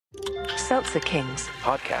Seltzer Kings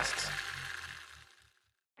podcasts.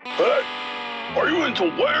 Hey, are you into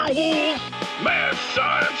werewolves, mad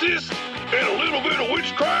scientists, and a little bit of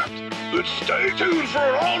witchcraft? Then stay tuned for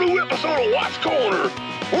an all-new episode of Watts Corner.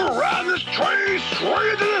 We're riding this train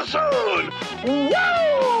straight to the sun.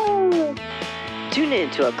 Woo! Tune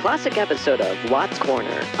in to a classic episode of Watts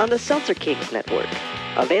Corner on the Seltzer Kings Network.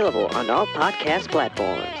 Available on all podcast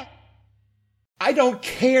platforms. I don't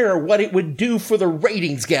care what it would do for the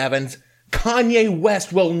ratings, Gavin. Kanye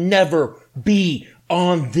West will never be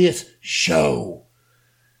on this show.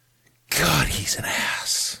 God, he's an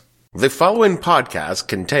ass. The following podcast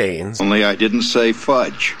contains... Only I didn't say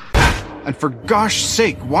fudge. And for gosh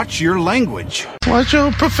sake, watch your language. Watch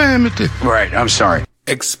your profanity. Right, I'm sorry.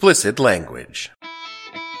 explicit language.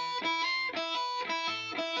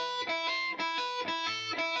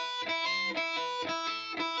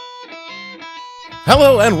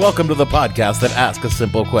 Hello and welcome to the podcast that asks a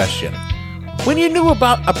simple question. When you knew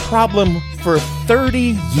about a problem for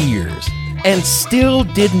 30 years and still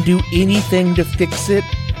didn't do anything to fix it,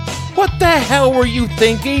 what the hell were you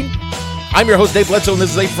thinking? I'm your host, Dave Bledsoe, and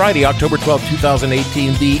this is a Friday, October 12,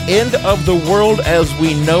 2018, the end of the world as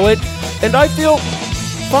we know it, and I feel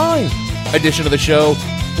fine edition of the show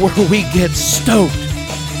where we get stoked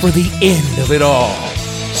for the end of it all.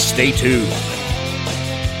 Stay tuned.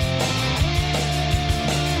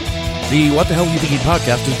 The What the Hell Are You Thinking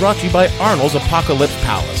podcast is brought to you by Arnold's Apocalypse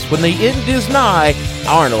Palace. When the end is nigh,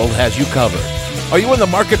 Arnold has you covered. Are you in the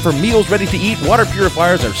market for meals ready to eat, water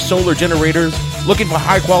purifiers, or solar generators? Looking for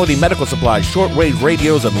high-quality medical supplies, short-range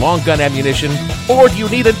radios, and long-gun ammunition? Or do you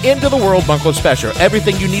need an end-of-the-world bunko special?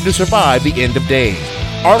 Everything you need to survive the end of days.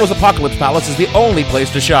 Arnold's Apocalypse Palace is the only place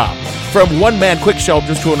to shop. From one-man quick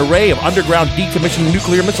shelters to an array of underground decommissioned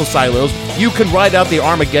nuclear missile silos, you can ride out the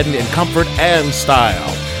Armageddon in comfort and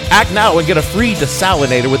style. Act now and get a free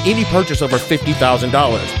desalinator with any purchase over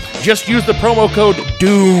 $50,000. Just use the promo code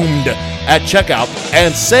DOOMED at checkout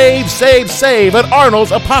and save at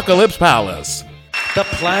Arnold's Apocalypse Palace. The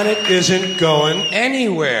planet isn't going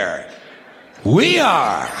anywhere. We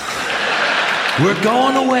are. We're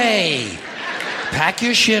going away. Pack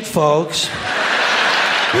your shit, folks.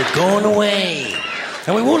 We're going away.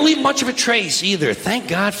 And we won't leave much of a trace either. Thank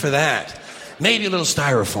God for that. Maybe a little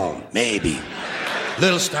styrofoam. Maybe.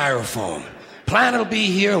 Little styrofoam. Planet will be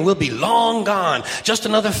here and we'll be long gone. Just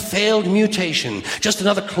another failed mutation. Just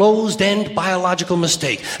another closed-end biological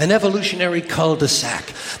mistake. An evolutionary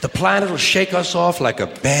cul-de-sac. The planet will shake us off like a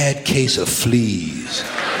bad case of fleas.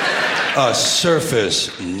 A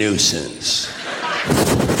surface nuisance.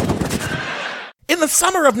 In the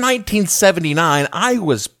summer of 1979, I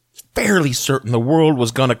was fairly certain the world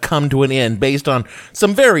was going to come to an end based on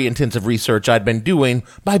some very intensive research I'd been doing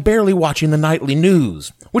by barely watching the nightly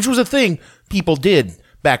news, which was a thing people did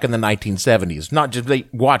back in the 1970s. Not just they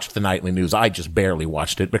watched the nightly news, I just barely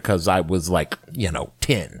watched it because I was like,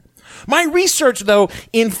 10. My research, though,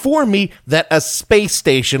 informed me that a space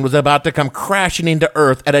station was about to come crashing into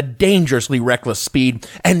Earth at a dangerously reckless speed,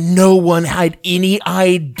 and no one had any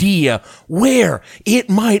idea where it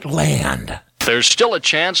might land. There's still a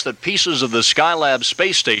chance that pieces of the Skylab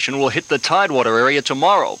space station will hit the Tidewater area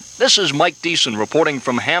tomorrow. This is Mike Deason reporting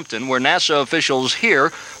from Hampton, where NASA officials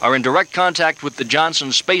here are in direct contact with the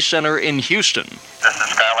Johnson Space Center in Houston. This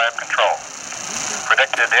is Skylab Control.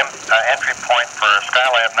 Predicted entry point for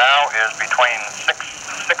Skylab now is between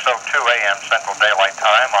 6:02 a.m. Central Daylight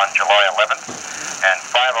Time on July 11th and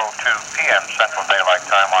 5:02 p.m. Central Daylight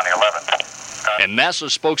Time on the 11th. And NASA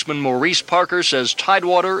spokesman Maurice Parker says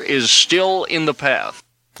Tidewater is still in the path.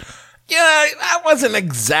 Yeah, that wasn't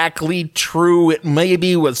exactly true. It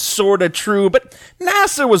maybe was sort of true, but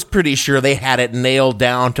NASA was pretty sure they had it nailed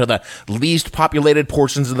down to the least populated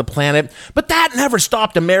portions of the planet. But that never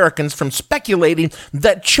stopped Americans from speculating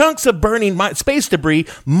that chunks of burning space debris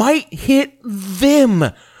might hit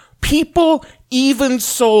them. People even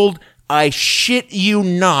sold, I shit you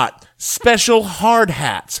not, special hard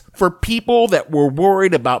hats for people that were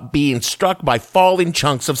worried about being struck by falling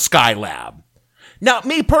chunks of Skylab. Now,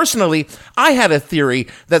 me personally, I had a theory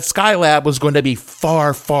that Skylab was going to be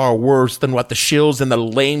far, far worse than what the shills and the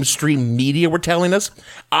lamestream media were telling us.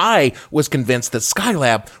 I was convinced that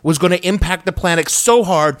Skylab was going to impact the planet so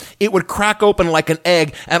hard it would crack open like an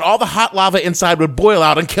egg and all the hot lava inside would boil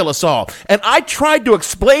out and kill us all. And I tried to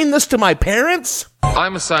explain this to my parents.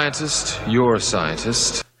 I'm a scientist, you're a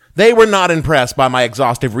scientist. They were not impressed by my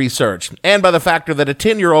exhaustive research, and by the factor that a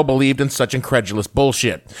 10-year-old believed in such incredulous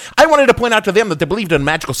bullshit. I wanted to point out to them that they believed in a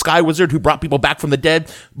magical sky wizard who brought people back from the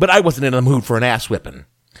dead, but I wasn't in the mood for an ass whipping.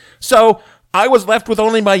 So, I was left with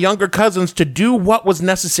only my younger cousins to do what was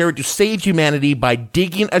necessary to save humanity by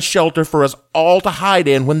digging a shelter for us all to hide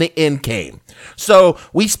in when the end came. So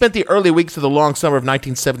we spent the early weeks of the long summer of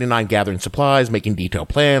 1979 gathering supplies, making detailed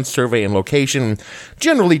plans, surveying location,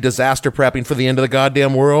 generally disaster prepping for the end of the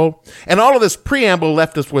goddamn world. And all of this preamble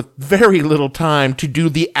left us with very little time to do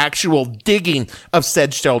the actual digging of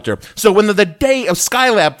said shelter. So when the day of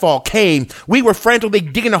Skylab fall came, we were frantically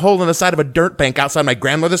digging a hole in the side of a dirt bank outside my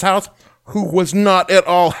grandmother's house, who was not at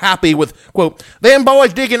all happy with, quote, "them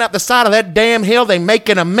boys digging up the side of that damn hill, they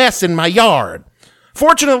making a mess in my yard."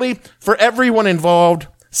 Fortunately for everyone involved,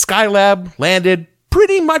 Skylab landed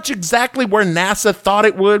pretty much exactly where NASA thought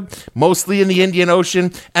it would, mostly in the Indian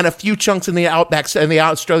Ocean and a few chunks in the outback, in the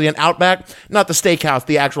Australian outback, not the steakhouse,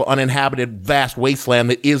 the actual uninhabited vast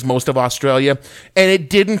wasteland that is most of Australia, and it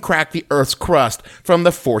didn't crack the Earth's crust from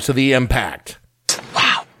the force of the impact.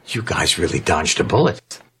 Wow, you guys really dodged a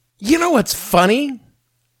bullet. You know what's funny?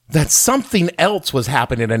 That something else was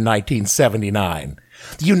happening in 1979.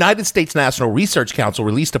 The United States National Research Council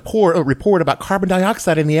released a report about carbon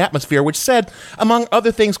dioxide in the atmosphere, which said, among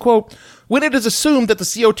other things, quote, "When it is assumed that the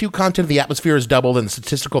CO2 content of the atmosphere is doubled and the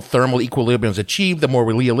statistical thermal equilibrium is achieved, the more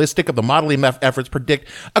realistic of the modeling efforts predict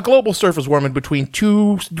a global surface warming between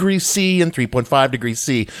 2 degrees C and 3.5 degrees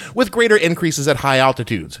C, with greater increases at high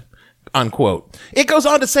altitudes." Unquote. It goes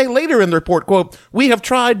on to say later in the report, quote, "We have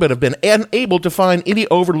tried but have been unable to find any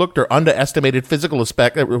overlooked or underestimated physical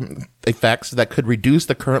effects that could reduce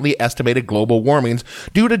the currently estimated global warmings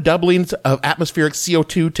due to doublings of atmospheric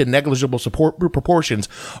CO2 to negligible proportions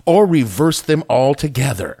or reverse them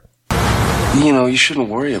altogether." You know, you shouldn't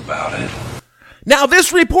worry about it. Now,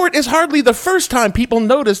 this report is hardly the first time people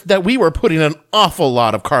noticed that we were putting an awful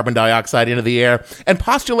lot of carbon dioxide into the air and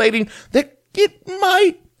postulating that it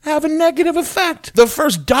might have a negative effect. The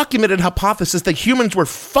first documented hypothesis that humans were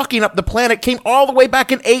fucking up the planet came all the way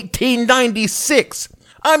back in 1896.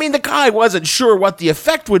 I mean, the guy wasn't sure what the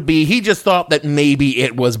effect would be. He just thought that maybe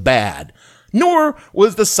it was bad. Nor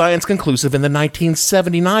was the science conclusive in the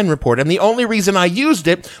 1979 report, and the only reason I used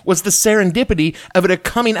it was the serendipity of it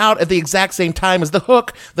coming out at the exact same time as the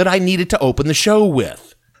hook that I needed to open the show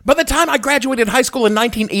with. By the time I graduated high school in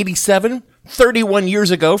 1987, 31 years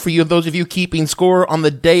ago, for you, those of you keeping score on the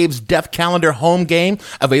Dave's Death Calendar home game,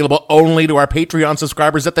 available only to our Patreon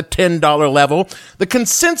subscribers at the $10 level, the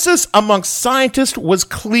consensus amongst scientists was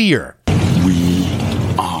clear. We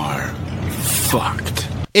are fucked.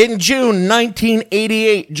 In June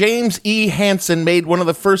 1988, James E. Hansen made one of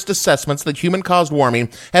the first assessments that human-caused warming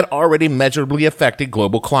had already measurably affected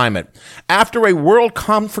global climate. After a world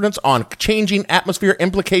conference on changing atmosphere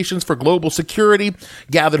implications for global security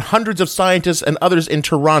gathered hundreds of scientists and others in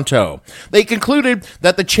Toronto, they concluded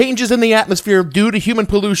that the changes in the atmosphere due to human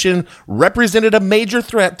pollution represented a major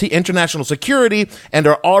threat to international security and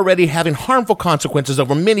are already having harmful consequences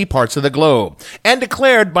over many parts of the globe, and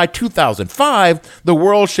declared by 2005 the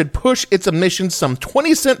world should push its emissions some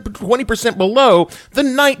 20% below the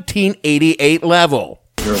 1988 level.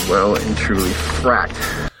 You're well and truly fracked.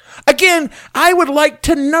 Again, I would like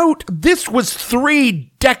to note this was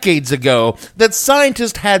 3 decades ago that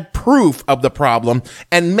scientists had proof of the problem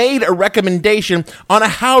and made a recommendation on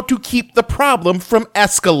how to keep the problem from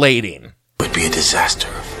escalating. It would be a disaster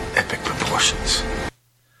of epic proportions.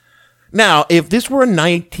 Now, if this were a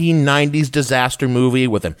 1990s disaster movie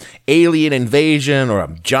with an alien invasion or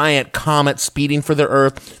a giant comet speeding for the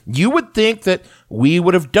Earth, you would think that we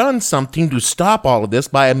would have done something to stop all of this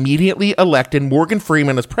by immediately electing Morgan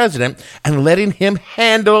Freeman as president and letting him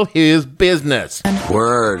handle his business.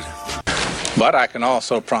 Word. But I can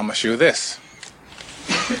also promise you this.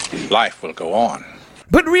 Life will go on.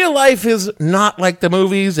 But real life is not like the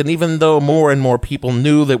movies, and even though more and more people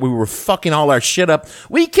knew that we were fucking all our shit up,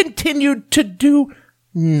 we continued to do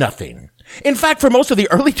nothing. In fact, for most of the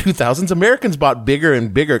early 2000s, Americans bought bigger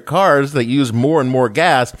and bigger cars that used more and more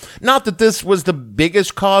gas. Not that this was the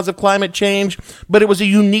biggest cause of climate change, but it was a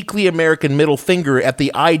uniquely American middle finger at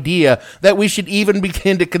the idea that we should even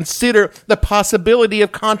begin to consider the possibility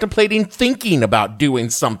of contemplating thinking about doing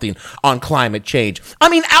something on climate change. I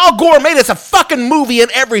mean, Al Gore made us a fucking movie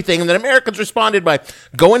and everything, and then Americans responded by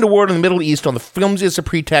going to war in the Middle East on the flimsiest of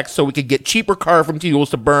pretexts so we could get cheaper carbon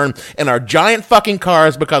fuels to burn in our giant fucking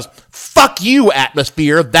cars because fuck you,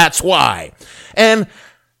 atmosphere, that's why. And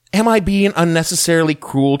am I being unnecessarily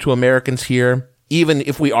cruel to Americans here? Even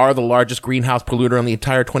if we are the largest greenhouse polluter in the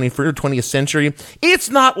entire 20th century,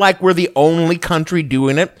 it's not like we're the only country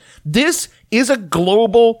doing it. This is a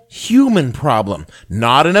global human problem,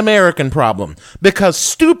 not an American problem, because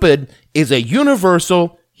stupid is a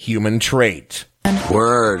universal human trait.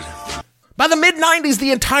 Word. By the mid-90s,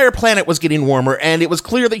 the entire planet was getting warmer, and it was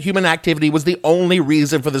clear that human activity was the only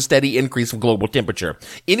reason for the steady increase of global temperature.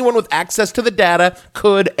 Anyone with access to the data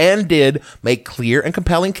could and did make clear and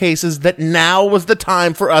compelling cases that now was the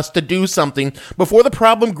time for us to do something before the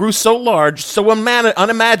problem grew so large, so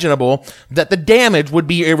unimaginable, that the damage would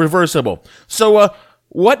be irreversible. So,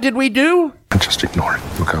 what did we do? Just ignore it.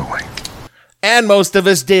 We'll go away. And most of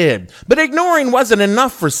us did. But ignoring wasn't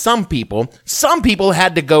enough for some people. Some people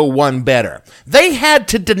had to go one better. They had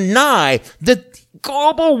to deny that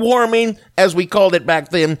global warming, as we called it back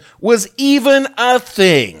then, was even a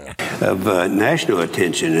thing. Of national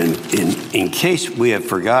attention, and in case we have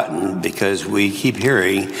forgotten, because we keep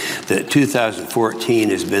hearing that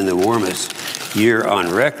 2014 has been the warmest year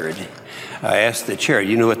on record, I asked the chair,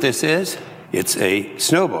 you know what this is? It's a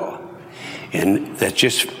snowball. And that's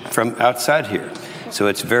just from outside here. So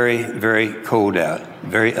it's very, very cold out,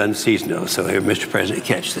 very unseasonal. So here, Mr. President,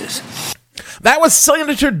 catch this. That was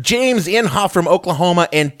Senator James Inhofe from Oklahoma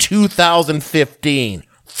in 2015,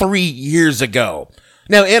 3 years ago.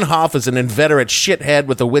 Now, Inhofe is an inveterate shithead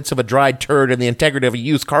with the wits of a dried turd and the integrity of a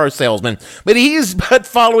used car salesman, but he's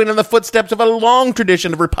following in the footsteps of a long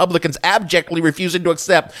tradition of Republicans abjectly refusing to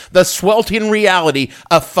accept the sweltering reality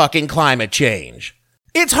of fucking climate change.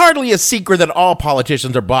 It's hardly a secret that all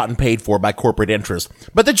politicians are bought and paid for by corporate interests,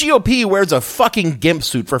 but the GOP wears a fucking gimp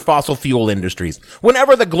suit for fossil fuel industries.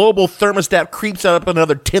 Whenever the global thermostat creeps up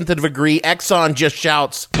another tenth of a degree, Exxon just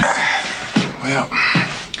shouts, Well,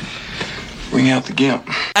 bring out the gimp.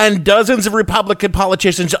 And dozens of Republican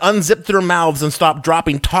politicians unzip their mouths and stop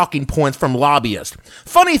dropping talking points from lobbyists.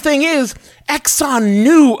 Funny thing is, Exxon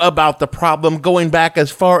knew about the problem going back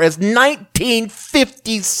as far as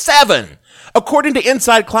 1957. According to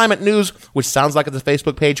Inside Climate News, which sounds like it's a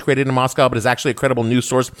Facebook page created in Moscow, but is actually a credible news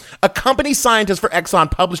source, a company scientist for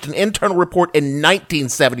Exxon published an internal report in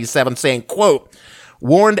 1977 saying, quote,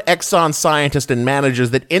 warned Exxon scientists and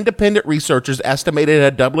managers that independent researchers estimated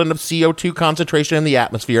a doubling of CO2 concentration in the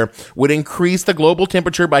atmosphere would increase the global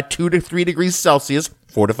temperature by 2 to 3 degrees Celsius,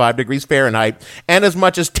 4 to 5 degrees Fahrenheit, and as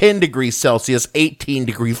much as 10 degrees Celsius, 18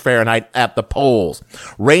 degrees Fahrenheit at the poles.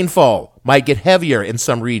 Rainfall might get heavier in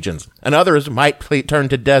some regions, and others might turn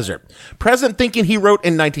to desert. President thinking he wrote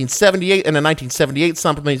in 1978, and in 1978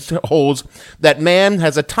 something holds that man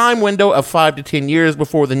has a time window of 5 to 10 years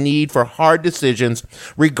before the need for hard decisions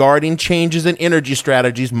regarding changes in energy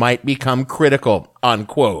strategies might become critical,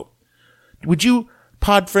 unquote. Would you,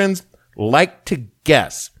 pod friends, like to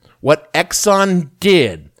guess what Exxon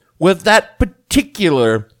did with that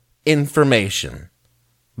particular information?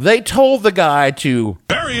 They told the guy to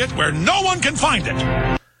bury it where no one can find it,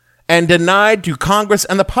 and denied to Congress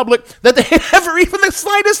and the public that they had ever even the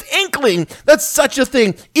slightest inkling that such a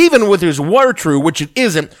thing, even with his were true, which it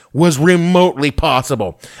isn't, was remotely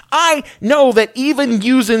possible. I know that even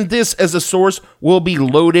using this as a source will be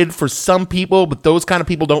loaded for some people, but those kind of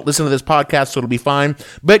people don't listen to this podcast, so it'll be fine.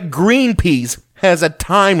 But Greenpeace has a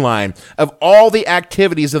timeline of all the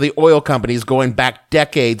activities of the oil companies going back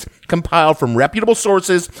decades, compiled from reputable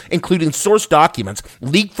sources, including source documents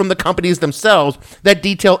leaked from the companies themselves that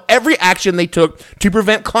detail every action they took to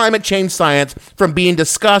prevent climate change science from being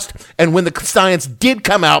discussed, and when the science did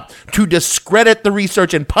come out, to discredit the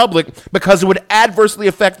research in public because it would adversely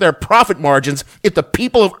affect their profit margins if the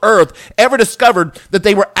people of Earth ever discovered that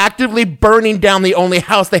they were actively burning down the only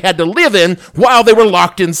house they had to live in while they were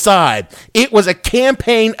locked inside. It was a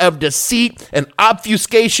campaign of deceit and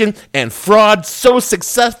obfuscation and fraud so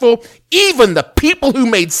successful, even the people who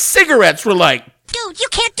made cigarettes were like, dude, you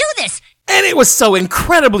can't do this. And it was so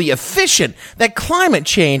incredibly efficient that climate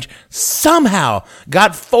change somehow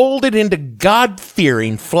got folded into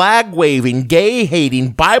God-fearing, flag-waving,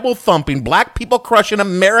 gay-hating, Bible-thumping, black people-crushing,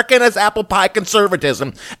 American as apple pie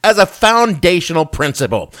conservatism as a foundational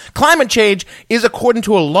principle. Climate change is, according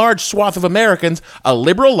to a large swath of Americans, a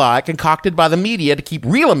liberal lie concocted by the media to keep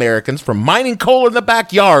real Americans from mining coal in the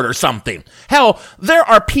backyard or something. Hell, there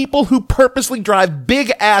are people who purposely drive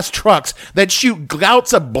big-ass trucks that shoot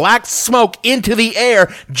gouts of black smoke into the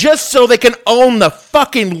air just so they can own the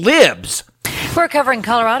fucking libs. We're covering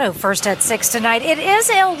Colorado first at 6 tonight. It is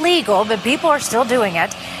illegal, but people are still doing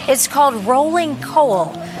it. It's called rolling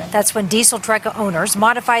coal. That's when diesel truck owners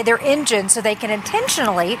modify their engines so they can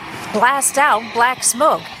intentionally blast out black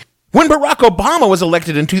smoke. When Barack Obama was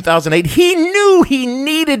elected in 2008, he knew he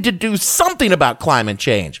needed to do something about climate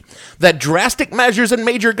change. That drastic measures and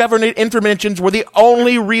major government interventions were the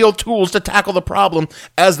only real tools to tackle the problem,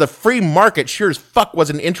 as the free market sure as fuck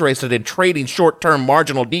wasn't interested in trading short-term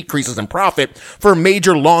marginal decreases in profit for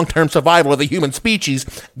major long-term survival of the human species.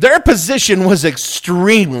 Their position was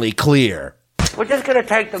extremely clear. We're just going to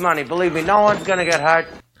take the money. Believe me, no one's going to get hurt.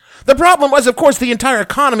 The problem was, of course, the entire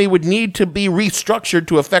economy would need to be restructured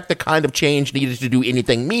to affect the kind of change needed to do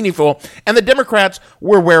anything meaningful, and the Democrats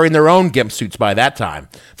were wearing their own gimp suits by that time.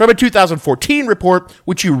 From a 2014 report,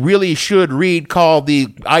 which you really should read, called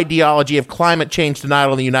The Ideology of Climate Change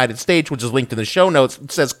Denial in the United States, which is linked in the show notes,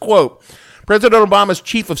 it says, quote, President Obama's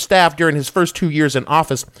chief of staff during his first 2 years in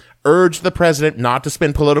office urged the president not to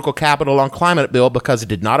spend political capital on climate bill because it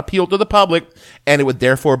did not appeal to the public and it would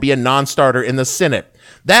therefore be a non-starter in the Senate.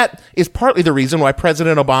 That is partly the reason why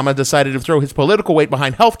President Obama decided to throw his political weight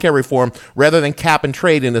behind healthcare reform rather than cap and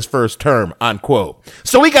trade in his first term, unquote.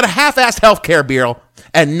 So we got a half-assed healthcare bill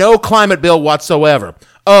and no climate bill whatsoever.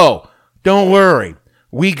 Oh, don't worry.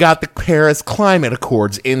 We got the Paris Climate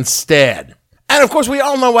Accords instead. And of course, we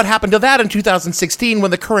all know what happened to that in 2016 when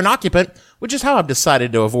the current occupant, which is how I've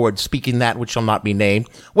decided to avoid speaking that which shall not be named,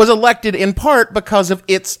 was elected in part because of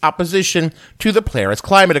its opposition to the Paris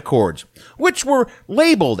Climate Accords, which were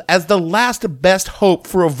labeled as the last best hope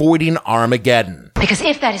for avoiding Armageddon. Because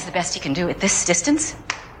if that is the best he can do at this distance,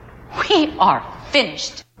 we are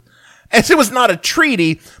finished. As it was not a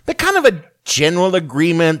treaty, but kind of a general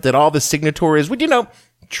agreement that all the signatories would,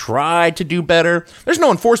 try to do better. There's no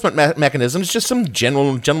enforcement mechanism. It's just some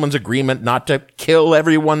gentleman's agreement not to kill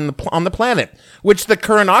everyone on the planet, which the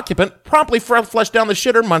current occupant promptly flushed down the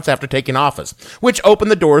shitter months after taking office, which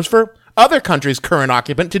opened the doors for other countries' current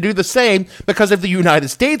occupant to do the same, because if the United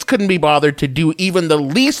States couldn't be bothered to do even the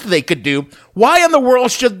least they could do, why in the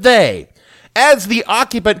world should they? As the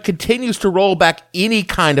occupant continues to roll back any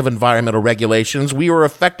kind of environmental regulations, we are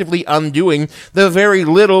effectively undoing the very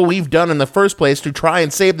little we've done in the first place to try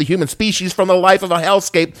and save the human species from the life of a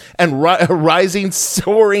hellscape and rising,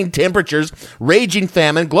 soaring temperatures, raging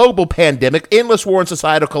famine, global pandemic, endless war and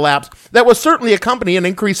societal collapse that will certainly accompany an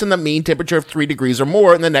increase in the mean temperature of 3 degrees or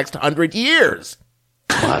more in the next 100 years.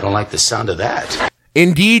 Well, I don't like the sound of that.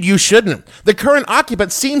 Indeed, you shouldn't. The current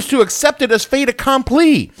occupant seems to accept it as fait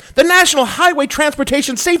accompli. The National Highway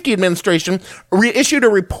Transportation Safety Administration issued a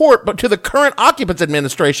report to the current occupant's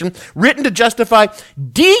administration written to justify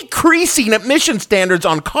decreasing emission standards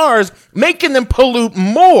on cars, making them pollute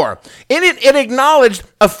more. In it, it acknowledged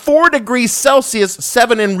a 4 degrees Celsius,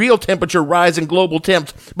 7 in real temperature rise in global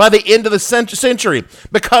temps by the end of the century,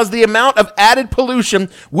 because the amount of added pollution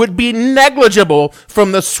would be negligible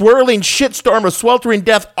from the swirling shitstorm of sweltering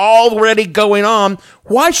death already going on.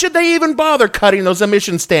 Why should they even bother cutting those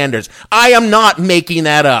emission standards? I am not making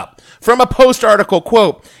that up. From a Post article,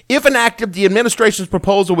 quote, if enacted, the administration's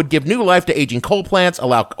proposal would give new life to aging coal plants,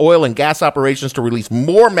 allow oil and gas operations to release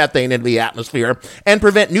more methane into the atmosphere, and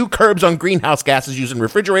prevent new curbs on greenhouse gases using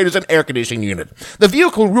refrigerators and air conditioning units. The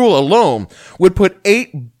vehicle rule alone would put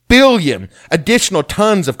 8 billion additional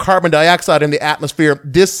tons of carbon dioxide in the atmosphere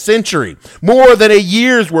this century, more than a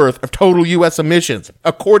year's worth of total U.S. emissions,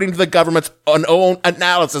 according to the government's own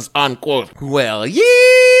analysis, unquote. Well, yeehaw!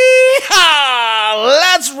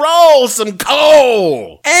 Let's roll some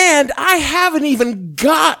coal! And I haven't even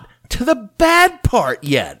got to the bad part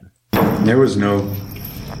yet. There was no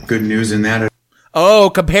good news in that. Oh,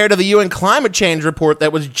 compared to the UN climate change report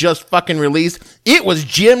that was just fucking released, it was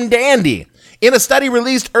Jim Dandy. In a study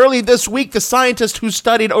released early this week, the scientist who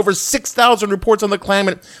studied over 6,000 reports on the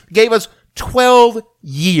climate gave us 12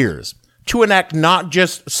 years to enact not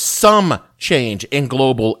just some change in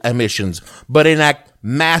global emissions, but enact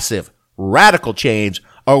massive, radical change,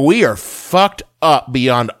 or we are fucked up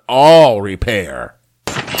beyond all repair.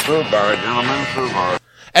 Goodbye, gentlemen. Goodbye.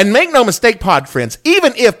 And make no mistake, pod friends,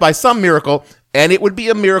 even if by some miracle, and it would be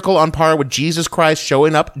a miracle on par with Jesus Christ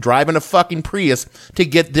showing up, driving a fucking Prius to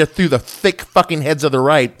get there through the thick fucking heads of the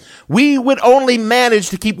right, we would only manage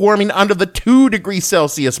to keep warming under the 2 degrees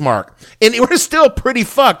Celsius mark. And we're still pretty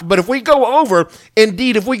fucked, but if we go over,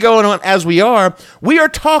 indeed, if we go on as we are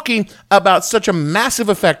talking about such a massive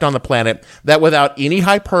effect on the planet that without any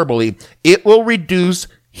hyperbole, it will reduce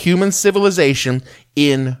human civilization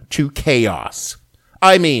into chaos.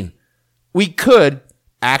 I mean, we could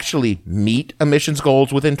actually meet emissions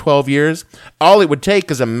goals within 12 years. All it would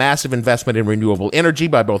take is a massive investment in renewable energy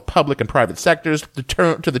by both public and private sectors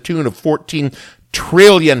to the tune of $14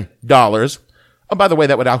 trillion. Oh, by the way,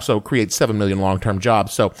 that would also create 7 million long-term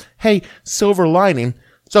jobs. So, hey, silver lining.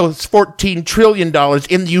 So it's $14 trillion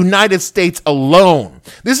in the United States alone.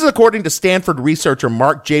 This is according to Stanford researcher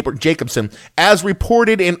Mark Jacobson, as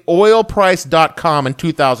reported in oilprice.com in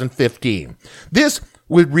 2015. This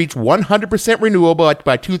would reach 100% renewable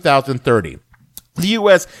by 2030. The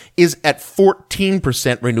U.S. is at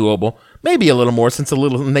 14% renewable, maybe a little more since the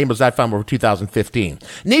little numbers I found were 2015.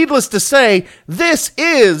 Needless to say, this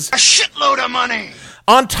is a shitload of money.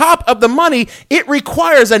 On top of the money, it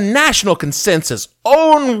requires a national consensus,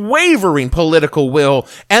 unwavering political will,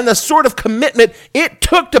 and the sort of commitment it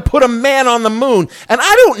took to put a man on the moon. And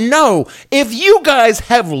I don't know if you guys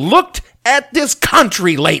have looked at this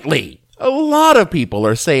country lately. A lot of people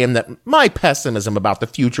are saying that my pessimism about the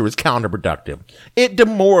future is counterproductive. It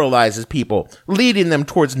demoralizes people, leading them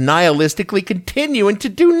towards nihilistically continuing to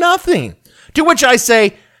do nothing. To which I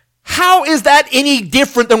say, how is that any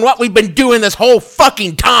different than what we've been doing this whole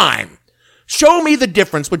fucking time? Show me the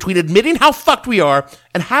difference between admitting how fucked we are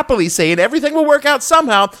and happily saying everything will work out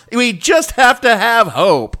somehow. We just have to have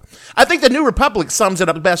hope. I think the New Republic sums it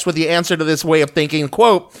up best with the answer to this way of thinking,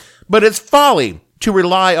 quote, but it's folly to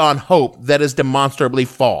rely on hope that is demonstrably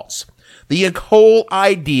false. The whole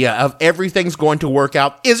idea of everything's going to work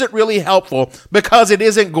out isn't really helpful because it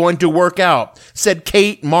isn't going to work out, said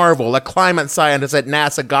Kate Marvel, a climate scientist at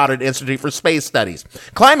NASA Goddard Institute for Space Studies.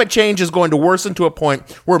 Climate change is going to worsen to a point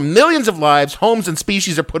where millions of lives, homes, and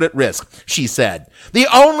species are put at risk, she said. The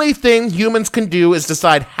only thing humans can do is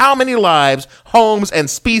decide how many lives, homes, and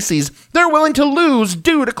species they're willing to lose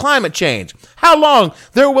due to climate change. How long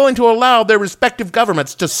they're willing to allow their respective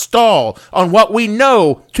governments to stall on what we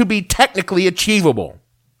know to be technically achievable.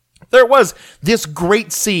 There was this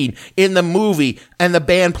great scene in the movie and the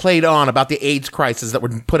band played on about the AIDS crisis that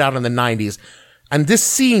were put out in the 90s. And this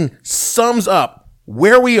scene sums up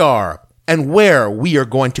where we are and where we are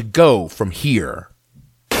going to go from here.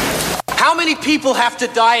 How many people have to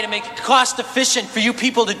die to make it cost efficient for you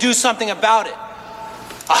people to do something about it?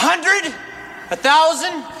 100?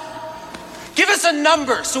 1,000? Give us a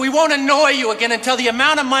number so we won't annoy you again until the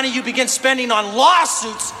amount of money you begin spending on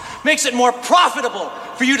lawsuits makes it more profitable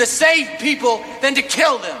for you to save people than to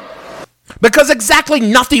kill them. Because exactly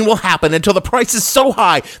nothing will happen until the price is so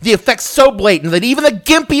high, the effects so blatant that even the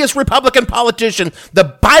gimpiest Republican politician, the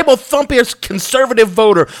Bible-thumpiest conservative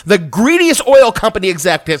voter, the greediest oil company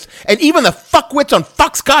executives, and even the fuckwits on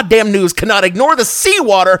Fox Goddamn News cannot ignore the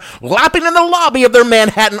seawater lapping in the lobby of their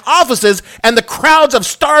Manhattan offices and the crowds of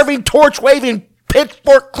starving, torch-waving,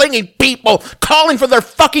 pitchfork-clinging people calling for their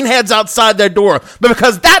fucking heads outside their door. But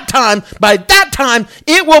because by that time,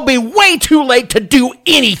 it will be way too late to do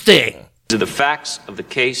anything. These are the facts of the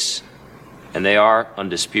case, and they are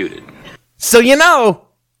undisputed. So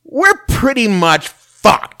we're pretty much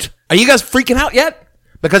fucked. Are you guys freaking out yet?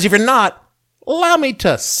 Because if you're not, allow me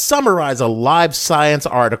to summarize a Live Science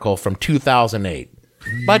article from 2008.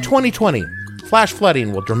 By 2020, flash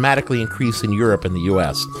flooding will dramatically increase in Europe and the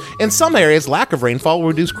US. In some areas, lack of rainfall will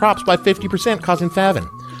reduce crops by 50%, causing famine.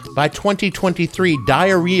 By 2023,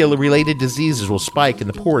 diarrhea-related diseases will spike in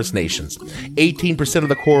the poorest nations. 18% of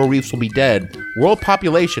the coral reefs will be dead. World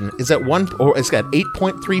population is at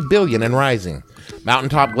 8.3 billion and rising.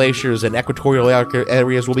 Mountaintop glaciers and equatorial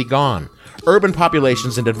areas will be gone. Urban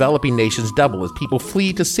populations in developing nations double as people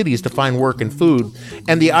flee to cities to find work and food,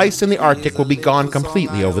 and the ice in the Arctic will be gone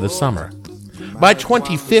completely over the summer. By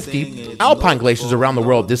 2050, alpine glaciers around the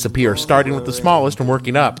world disappear, starting with the smallest and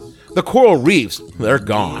working up. The coral reefs, they're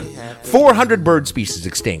gone. 400 bird species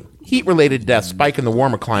extinct. Heat-related deaths spike in the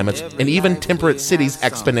warmer climates, and even temperate cities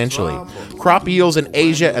exponentially. Crop yields in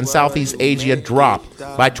Asia and Southeast Asia drop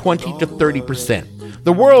by 20 to 30%.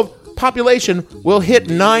 The world population will hit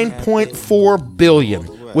 9.4 billion,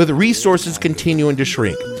 with resources continuing to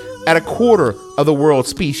shrink. At a quarter of the world's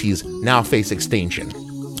species now face extinction.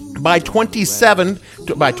 By 2070,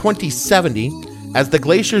 as the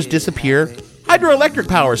glaciers disappear, hydroelectric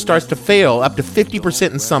power starts to fail up to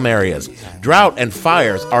 50% in some areas. Drought and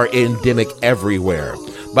fires are endemic everywhere.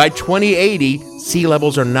 By 2080, sea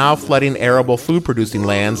levels are now flooding arable food-producing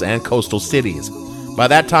lands and coastal cities. By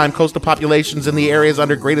that time, coastal populations in the areas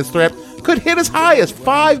under greatest threat could hit as high as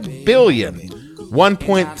 5 billion.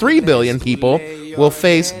 1.3 billion people will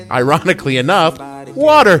face, ironically enough,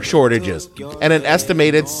 water shortages, and an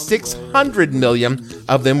estimated 600 million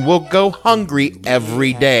of them will go hungry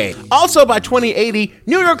every day. Also, by 2080,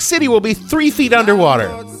 New York City will be 3 feet underwater.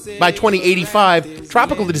 By 2085,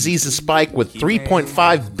 tropical diseases spike with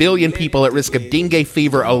 3.5 billion people at risk of dengue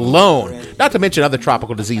fever alone, not to mention other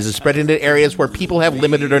tropical diseases spread into areas where people have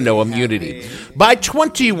limited or no immunity. By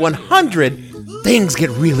 2100, things get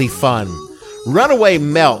really fun. Runaway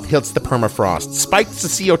melt hits the permafrost, spikes the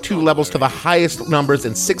CO2 levels to the highest numbers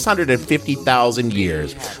in 650,000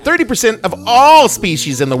 years. 30% of all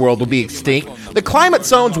species in the world will be extinct. The climate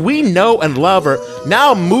zones we know and love are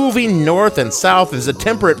now moving north and south as the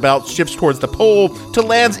temperate belt shifts towards the pole to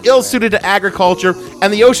lands ill-suited to agriculture,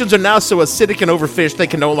 and the oceans are now so acidic and overfished they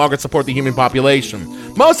can no longer support the human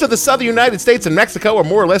population. Most of the southern United States and Mexico are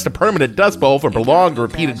more or less a permanent dust bowl for prolonged or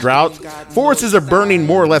repeated droughts. Forests are burning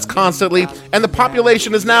more or less constantly, and the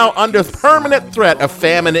population is now under permanent threat of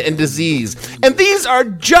famine and disease. And these are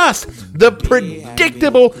just the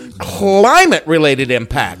predictable climate-related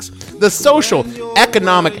impacts. The social,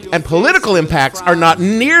 economic, and political impacts are not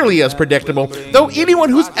nearly as predictable, though anyone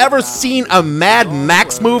who's ever seen a Mad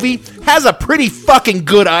Max movie has a pretty fucking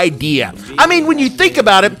good idea. I mean, when you think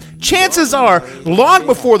about it, chances are, long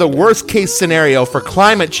before the worst-case scenario for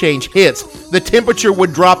climate change hits, the temperature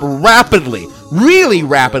would drop rapidly, really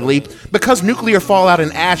rapidly, because nuclear fallout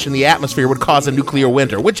and ash in the atmosphere would cause a nuclear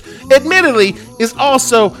winter, which, admittedly, is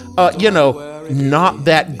also, not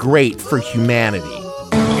that great for humanity.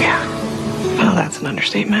 Yeah. Well, that's an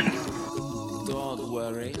understatement. Don't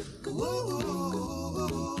worry.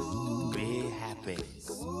 Be happy.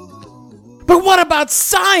 But what about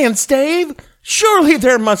science, Dave? Surely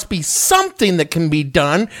there must be something that can be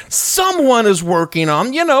done, someone is working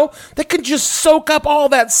on, that can just soak up all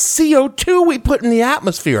that CO2 we put in the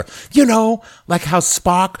atmosphere. Like how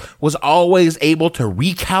Spock was always able to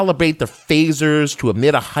recalibrate the phasers to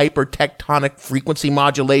emit a hypertectonic frequency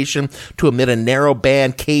modulation, to emit a narrow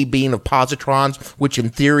band K-beam of positrons, which in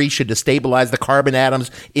theory should destabilize the carbon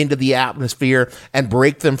atoms into the atmosphere and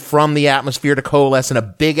break them from the atmosphere to coalesce in a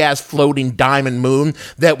big-ass floating diamond moon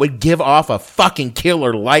that would give off a fucking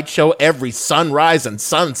killer light show every sunrise and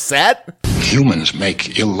sunset? Humans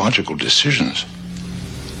make illogical decisions.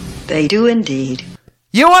 They do indeed.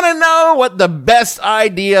 You want to know what the best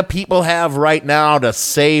idea people have right now to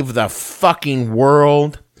save the fucking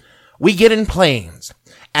world? We get in planes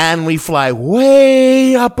and we fly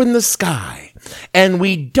way up in the sky and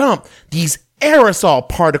we dump these aerosol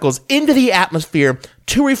particles into the atmosphere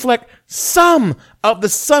to reflect some of the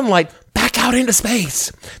sunlight back out into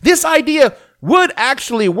space. This idea would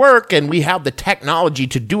actually work, and we have the technology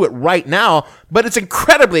to do it right now, but it's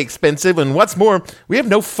incredibly expensive, and what's more, we have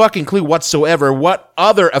no fucking clue whatsoever what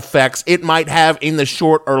other effects it might have in the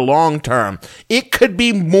short or long term. It could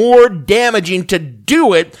be more damaging to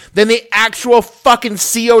do it than the actual fucking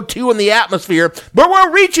CO2 in the atmosphere, but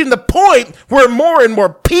we're reaching the point where more and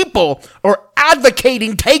more people are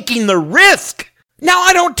advocating taking the risk. Now,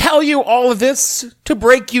 I don't tell you all of this to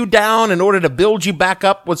break you down in order to build you back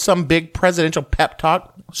up with some big presidential pep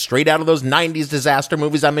talk straight out of those 90s disaster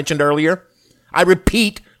movies I mentioned earlier. I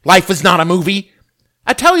repeat, life is not a movie.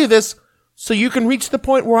 I tell you this so you can reach the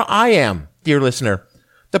point where I am, dear listener.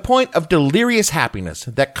 The point of delirious happiness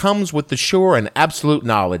that comes with the sure and absolute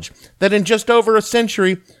knowledge that in just over a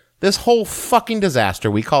century, this whole fucking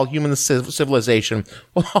disaster we call human civilization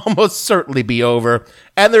will almost certainly be over,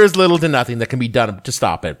 and there is little to nothing that can be done to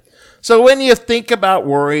stop it. So when you think about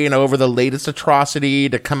worrying over the latest atrocity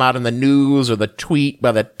to come out in the news or the tweet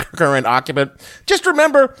by the current occupant, just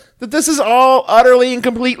remember that this is all utterly and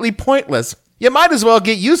completely pointless. You might as well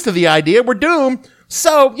get used to the idea we're doomed.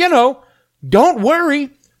 So, don't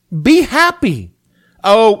worry. Be happy.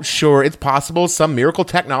 Oh, sure, it's possible some miracle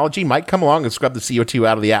technology might come along and scrub the CO2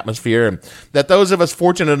 out of the atmosphere, and that those of us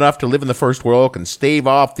fortunate enough to live in the first world can stave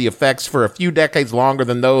off the effects for a few decades longer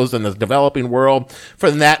than those in the developing world, for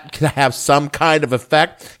that to have some kind of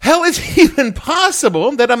effect. Hell, it's even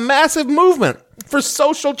possible that a massive movement for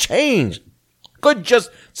social change could just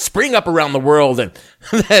spring up around the world and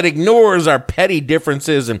that ignores our petty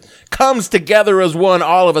differences and comes together as one,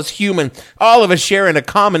 all of us human, all of us sharing a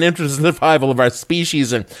common interest in the survival of our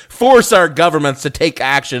species, and force our governments to take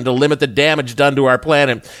action to limit the damage done to our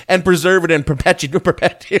planet and preserve it in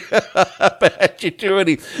perpetuity.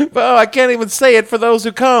 Oh, I can't even say it for those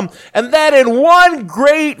who come. And that in one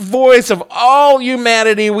great voice of all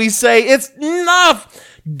humanity, we say, it's enough.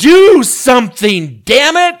 Do something,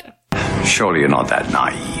 damn it. Surely you're not that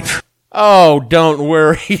naive. Oh, don't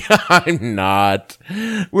worry. I'm not.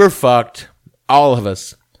 We're fucked. All of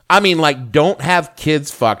us. I mean, don't have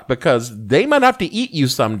kids fucked because they might have to eat you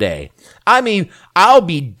someday. I mean, I'll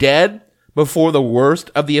be dead before the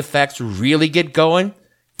worst of the effects really get going.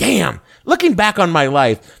 Damn. Looking back on my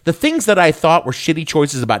life, the things that I thought were shitty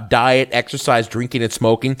choices about diet, exercise, drinking, and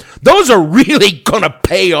smoking, those are really gonna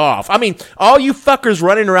pay off. I mean, all you fuckers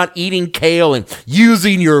running around eating kale and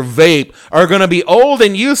using your vape are gonna be old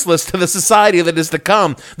and useless to the society that is to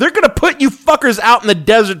come. They're gonna put you fuckers out in the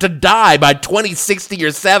desert to die by 2060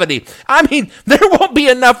 or 70. I mean, there won't be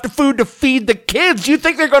enough food to feed the kids. You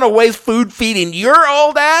think they're gonna waste food feeding your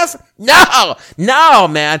old ass? No,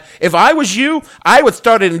 man. If I was you, I would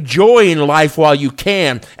start enjoying life while you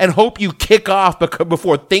can and hope you kick off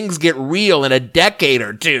before things get real in a decade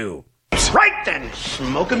or two. Right then,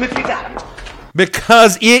 smoke 'em if you got 'em.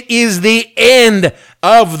 Because it is the end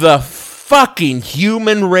of the fucking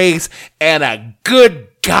human race, and a good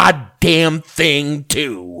goddamn thing,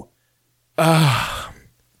 too.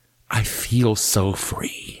 I feel so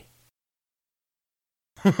free.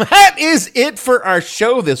 That is it for our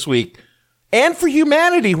show this week. And for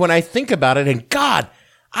humanity when I think about it. And God,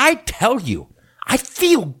 I tell you, I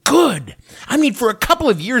feel good. I mean, for a couple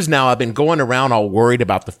of years now, I've been going around all worried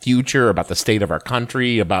about the future, about the state of our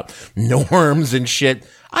country, about norms and shit.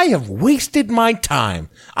 I have wasted my time.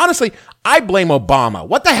 Honestly, I blame Obama.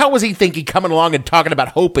 What the hell was he thinking coming along and talking about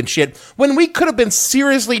hope and shit when we could have been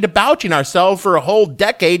seriously debauching ourselves for a whole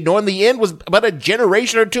decade knowing the end was but a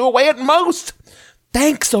generation or two away at most?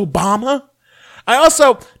 Thanks, Obama. I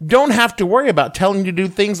also don't have to worry about telling you to do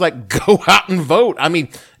things like go out and vote. I mean,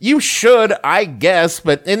 you should, I guess,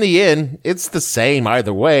 but in the end, it's the same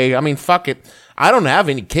either way. I mean, fuck it. I don't have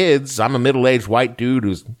any kids. I'm a middle-aged white dude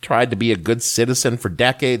who's tried to be a good citizen for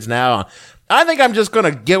decades now. I think I'm just going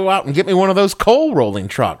to go out and get me one of those coal rolling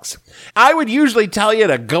trucks. I would usually tell you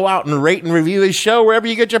to go out and rate and review this show wherever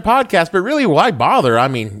you get your podcast, but really, why bother? I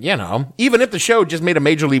mean, you know, even if the show just made a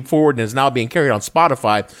major leap forward and is now being carried on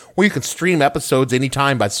Spotify, where you can stream episodes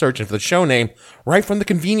anytime by searching for the show name right from the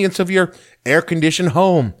convenience of your air-conditioned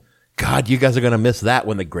home. God, you guys are going to miss that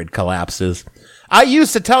when the grid collapses. I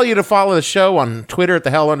used to tell you to follow the show on Twitter at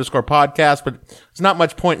 @the_hell_podcast, but there's not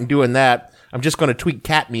much point in doing that. I'm just going to tweet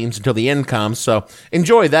cat memes until the end comes, so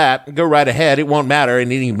enjoy that. Go right ahead. It won't matter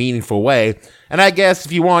in any meaningful way. And I guess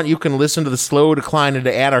if you want, you can listen to the slow decline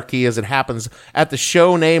into anarchy as it happens at the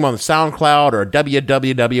show name on the SoundCloud or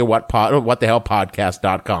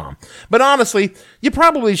www.whatthehellpodcast.com. But honestly, you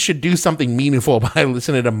probably should do something meaningful by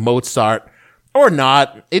listening to Mozart. Or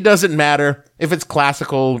not. It doesn't matter if it's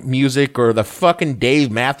classical music or the fucking Dave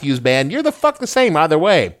Matthews Band. You're the fuck the same either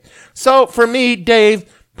way. So for me, Dave,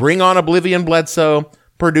 bring on Oblivion Bledsoe,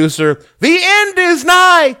 producer, the end is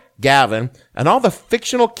nigh, Gavin, and all the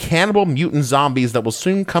fictional cannibal mutant zombies that will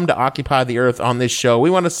soon come to occupy the earth on this show. We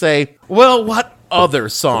want to say, well, what other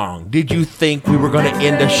song did you think we were going to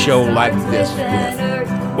end a show like this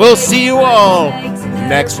with? We'll see you all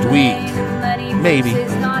next week. Maybe.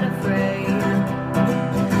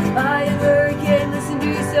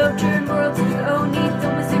 Turn world to your own needs,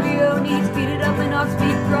 don't listen to your own needs. Beat it up and off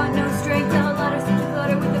speed, brought no strength. Tell a lot of such a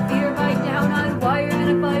flutter with the fear bite down on wire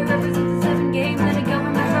and a fire represents a 7 game. Then a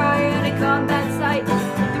government fire and a combat site.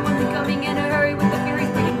 The ones coming in a hurry with the furies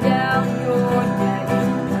breaking down your neck.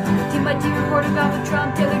 Team by team report about the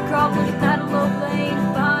Trump, Taylor Crop, look at that a low plane.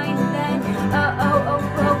 Fine then,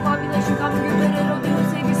 population common group, but it'll do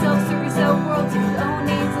is save yourself, serve yourself, world to your own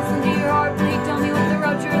needs. Listen to your heart bleed, tell me what the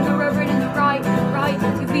rupture and the reverend and the right.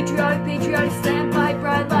 You patriotic standby,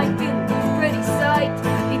 bright light, feeling pretty sight.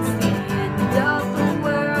 It's the end of the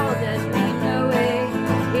world as we know it.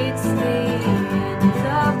 It's the end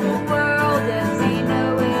of the world as we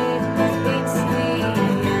know it. It's the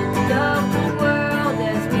end of the world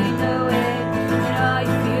as we know it. And I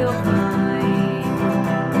feel fine.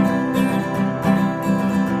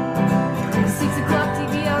 6 o'clock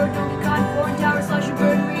TV hour, don't be kind, foreign tower, slash your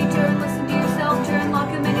burn, return, listen to yourself, turn, lock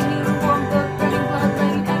him in a uniform, book, running blood,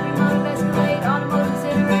 letting every motive escalate, automotives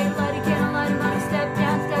iterate, light a candle, light him on a step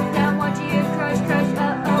down, watch your ears crush,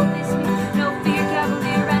 this me, no fear,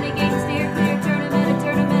 cavalier, renegade, steer clear, turn him in a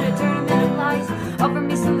lies, offer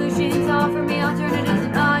me solutions, offer me alternatives,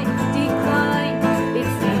 and I decline.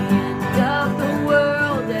 It's the end of the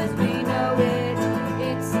world as we know it.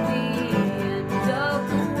 It's the end of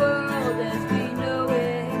the world as we know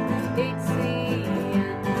it. It's the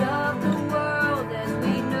end of the world as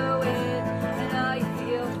we know it, and I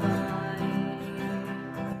feel fine.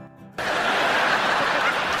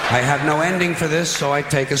 I have no ending for this, so I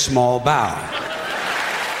take a small bow.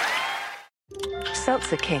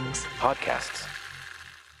 Seltzer Kings Podcasts.